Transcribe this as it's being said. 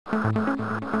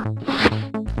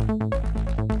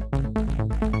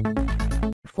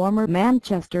Former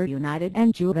Manchester United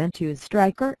and Juventus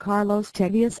striker Carlos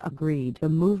Tevez agreed to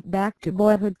move back to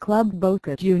boyhood club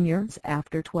Boca Juniors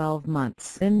after 12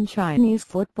 months in Chinese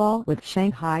football with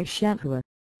Shanghai Shenhua,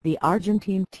 the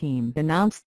Argentine team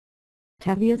announced.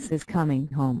 Tevez is coming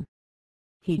home.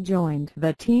 He joined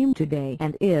the team today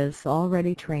and is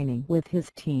already training with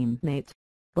his teammates,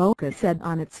 Boca said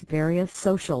on its various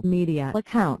social media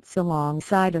accounts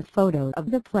alongside a photo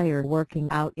of the player working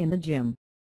out in the gym.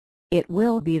 It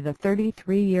will be the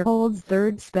 33-year-old's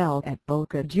third spell at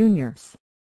Boca Juniors.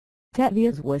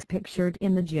 Tevez was pictured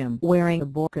in the gym wearing a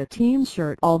Boca team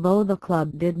shirt, although the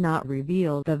club did not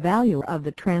reveal the value of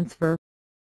the transfer.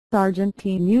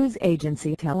 Argentine news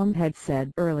agency Tevez had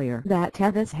said earlier that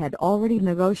Tevez had already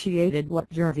negotiated what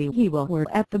jersey he will wear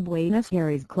at the Buenos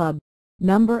Aires club,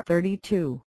 number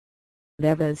 32.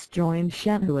 Tevez joined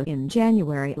Shenhua in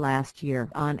January last year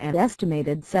on an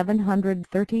estimated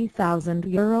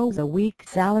 €730,000 a week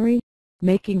salary,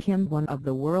 making him one of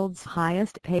the world's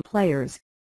highest-paid players.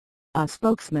 A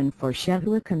spokesman for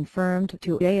Shenhua confirmed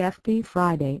to AFP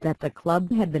Friday that the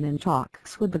club had been in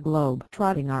talks with the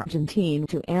globe-trotting Argentine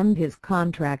to end his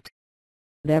contract.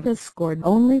 Tevez scored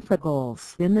only 4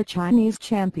 goals in the Chinese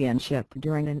Championship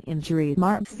during an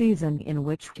injury-marked season in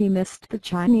which he missed the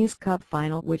Chinese Cup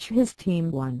final, which his team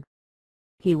won.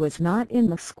 He was not in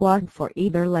the squad for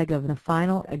either leg of the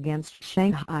final against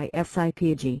Shanghai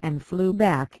SIPG and flew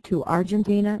back to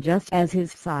Argentina just as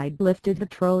his side lifted the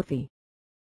trophy.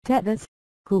 Tevez,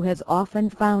 who has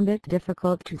often found it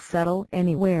difficult to settle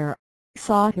anywhere,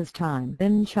 saw his time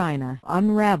in China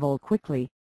unravel quickly.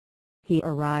 He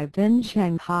arrived in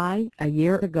Shanghai a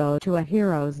year ago to a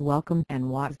hero's welcome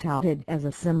and was touted as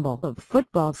a symbol of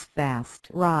football's fast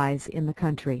rise in the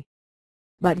country.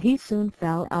 But he soon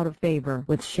fell out of favor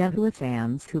with Shenhua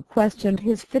fans who questioned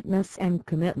his fitness and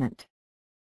commitment.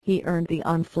 He earned the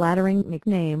unflattering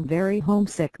nickname "Very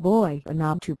Homesick Boy", a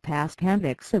nod to past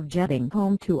antics of jetting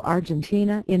home to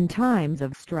Argentina in times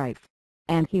of strife,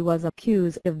 and he was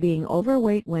accused of being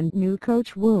overweight when new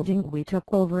coach Wu Jingwei took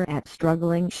over at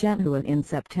struggling Shenhua in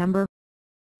September.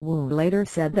 Wu later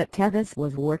said that Tevez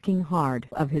was working hard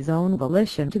of his own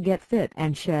volition to get fit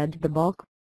and shed the bulk,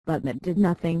 but that did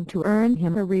nothing to earn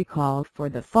him a recall for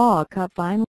the FA Cup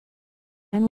final.